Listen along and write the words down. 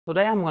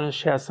Today I'm going to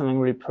share something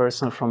really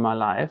personal from my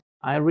life.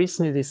 I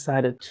recently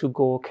decided to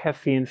go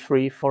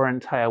caffeine-free for an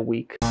entire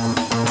week.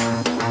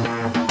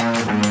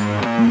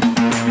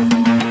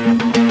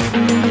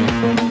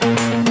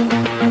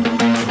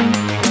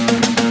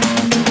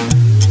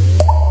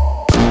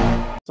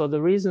 So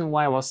the reason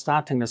why I was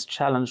starting this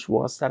challenge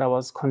was that I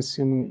was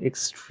consuming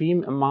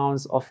extreme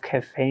amounts of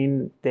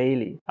caffeine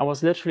daily. I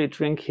was literally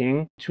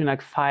drinking between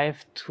like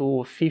 5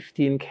 to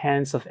 15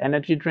 cans of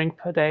energy drink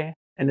per day.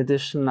 In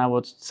addition, I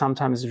would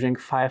sometimes drink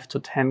 5 to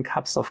 10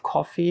 cups of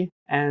coffee,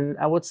 and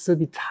I would still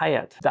be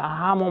tired. The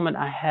aha moment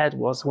I had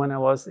was when I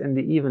was in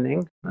the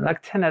evening,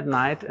 like 10 at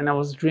night, and I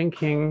was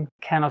drinking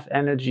a can of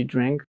energy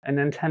drink, and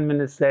then 10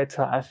 minutes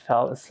later I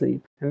fell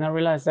asleep. And I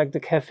realized like the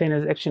caffeine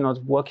is actually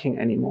not working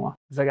anymore.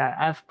 It's like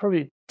I've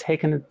probably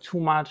taken it too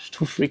much,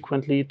 too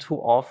frequently, too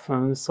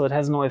often, so it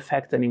has no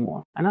effect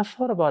anymore. And I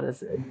thought about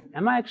this,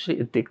 am I actually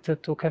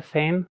addicted to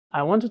caffeine?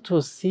 I wanted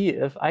to see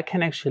if I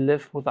can actually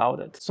live without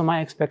it. So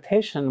my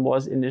expectation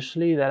was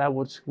initially that I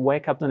would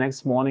wake up the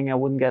next morning, I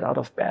wouldn't get out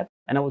of bed,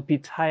 and I would be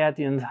tired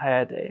the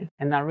entire day.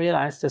 And I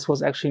realized this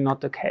was actually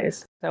not the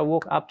case. I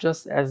woke up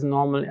just as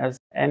normal as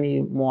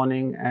any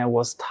morning. I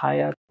was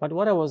tired. But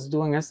what I was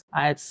doing is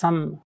I had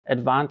some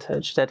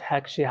advantage that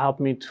actually helped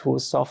me to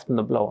soften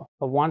the blow.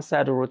 But once I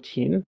had a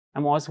routine,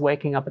 I'm always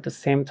waking up at the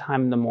same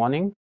time in the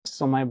morning.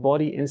 So my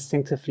body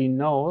instinctively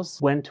knows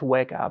when to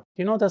wake up.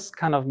 You know this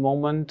kind of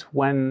moment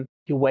when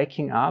you're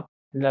waking up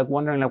and like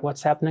wondering like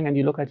what's happening, and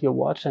you look at your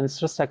watch and it's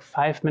just like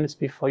 5 minutes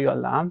before your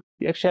alarm.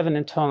 You actually have an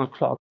internal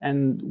clock.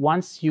 And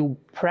once you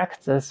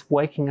practice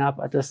waking up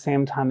at the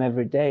same time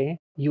every day,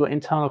 your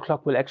internal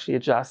clock will actually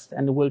adjust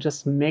and it will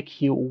just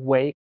make you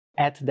wake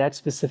at that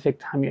specific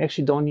time. You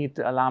actually don't need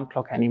the alarm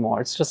clock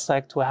anymore. It's just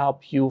like to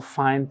help you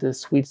find the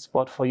sweet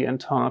spot for your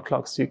internal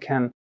clock so you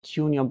can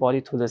tune your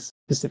body to this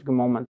specific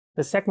moment.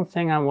 The second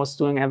thing I was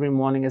doing every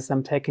morning is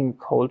I'm taking a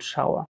cold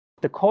shower.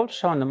 The cold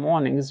shower in the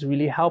morning is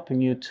really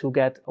helping you to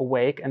get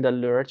awake and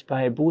alert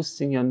by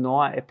boosting your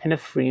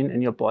norepinephrine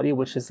in your body,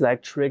 which is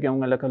like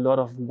triggering like a lot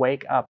of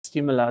wake up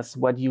stimulus,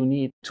 what you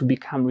need to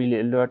become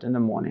really alert in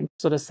the morning.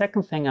 So the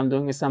second thing I'm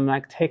doing is I'm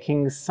like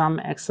taking some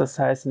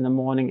exercise in the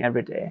morning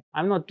every day.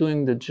 I'm not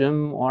doing the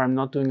gym or I'm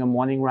not doing a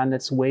morning run.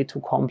 That's way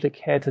too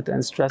complicated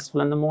and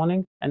stressful in the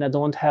morning. And I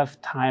don't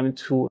have time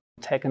to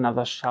take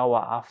another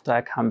shower after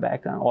I come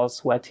back and all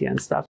sweaty and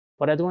stuff.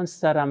 What I do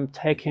instead, I'm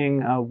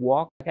taking a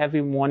walk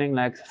every morning,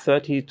 like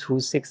 30 to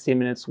 60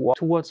 minutes walk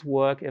towards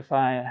work. If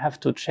I have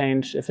to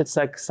change, if it's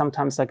like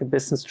sometimes like a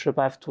business trip,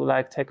 I have to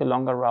like take a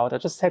longer route. I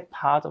just take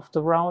part of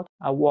the route,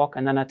 I walk,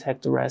 and then I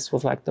take the rest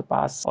with like the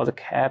bus or the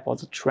cab or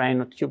the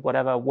train or tube,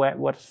 whatever,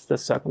 what the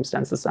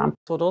circumstances are.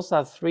 So those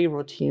are 3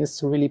 routines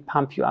to really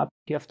pump you up.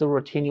 You have the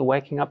routine, you're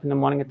waking up in the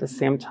morning at the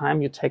same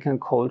time, you're taking a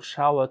cold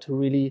shower to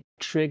really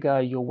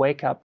trigger your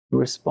wake up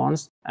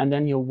response, and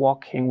then you're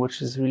walking,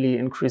 which is really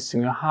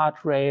increasing your heart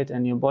rate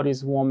and your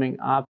body's warming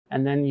up,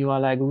 and then you are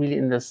like really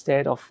in the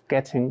state of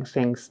getting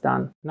things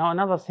done. Now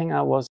another thing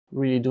I was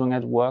really doing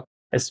at work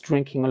is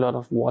drinking a lot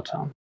of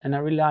water. And I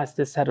realized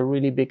this had a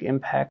really big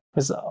impact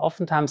because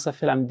oftentimes I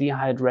feel I'm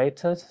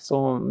dehydrated.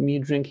 So me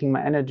drinking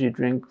my energy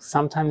drink,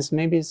 sometimes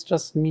maybe it's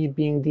just me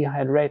being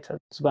dehydrated.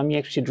 So by me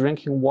actually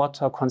drinking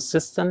water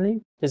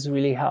consistently, this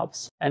really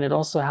helps. And it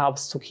also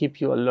helps to keep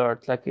you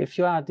alert. Like if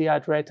you are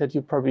dehydrated,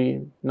 you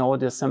probably know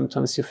the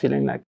symptoms. You're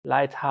feeling like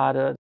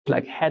lighthearted,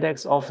 like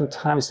headaches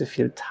oftentimes, you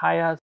feel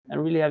tired.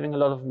 And really having a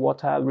lot of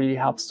water really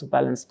helps to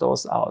balance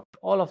those out.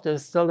 All of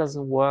this still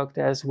doesn't work.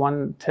 There's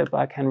one tip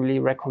I can really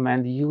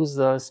recommend. Use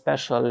a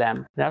special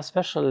lamp. There are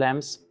special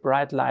lamps,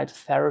 bright light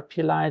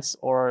therapy lights,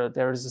 or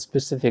there is a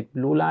specific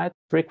blue light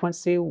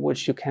frequency,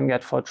 which you can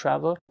get for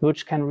travel,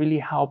 which can really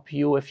help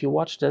you if you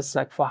watch this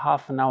like for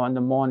half an hour in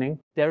the morning.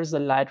 There is a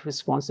light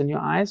response in your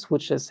eyes,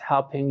 which is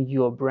helping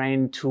your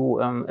brain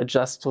to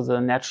adjust to the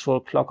natural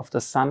clock of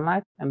the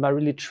sunlight. And by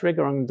really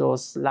triggering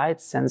those light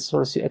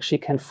sensors, you actually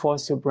can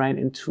force your brain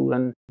into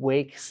an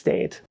wake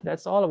state.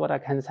 That's all what I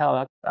can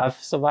tell. I've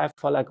survived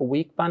for like a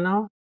week by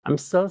now. I'm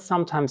still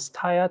sometimes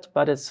tired,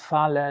 but it's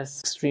far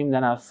less extreme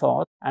than I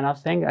thought. And I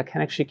think I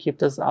can actually keep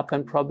this up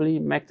and probably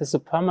make this a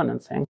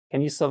permanent thing.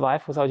 Can you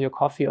survive without your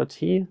coffee or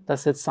tea?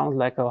 Does it sound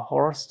like a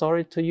horror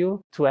story to you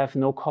to have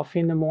no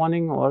coffee in the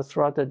morning or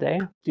throughout the day?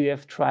 Do you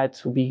have tried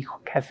to be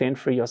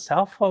caffeine-free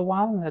yourself for a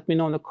while? Let me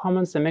know in the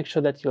comments and make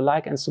sure that you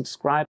like and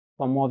subscribe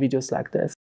for more videos like this.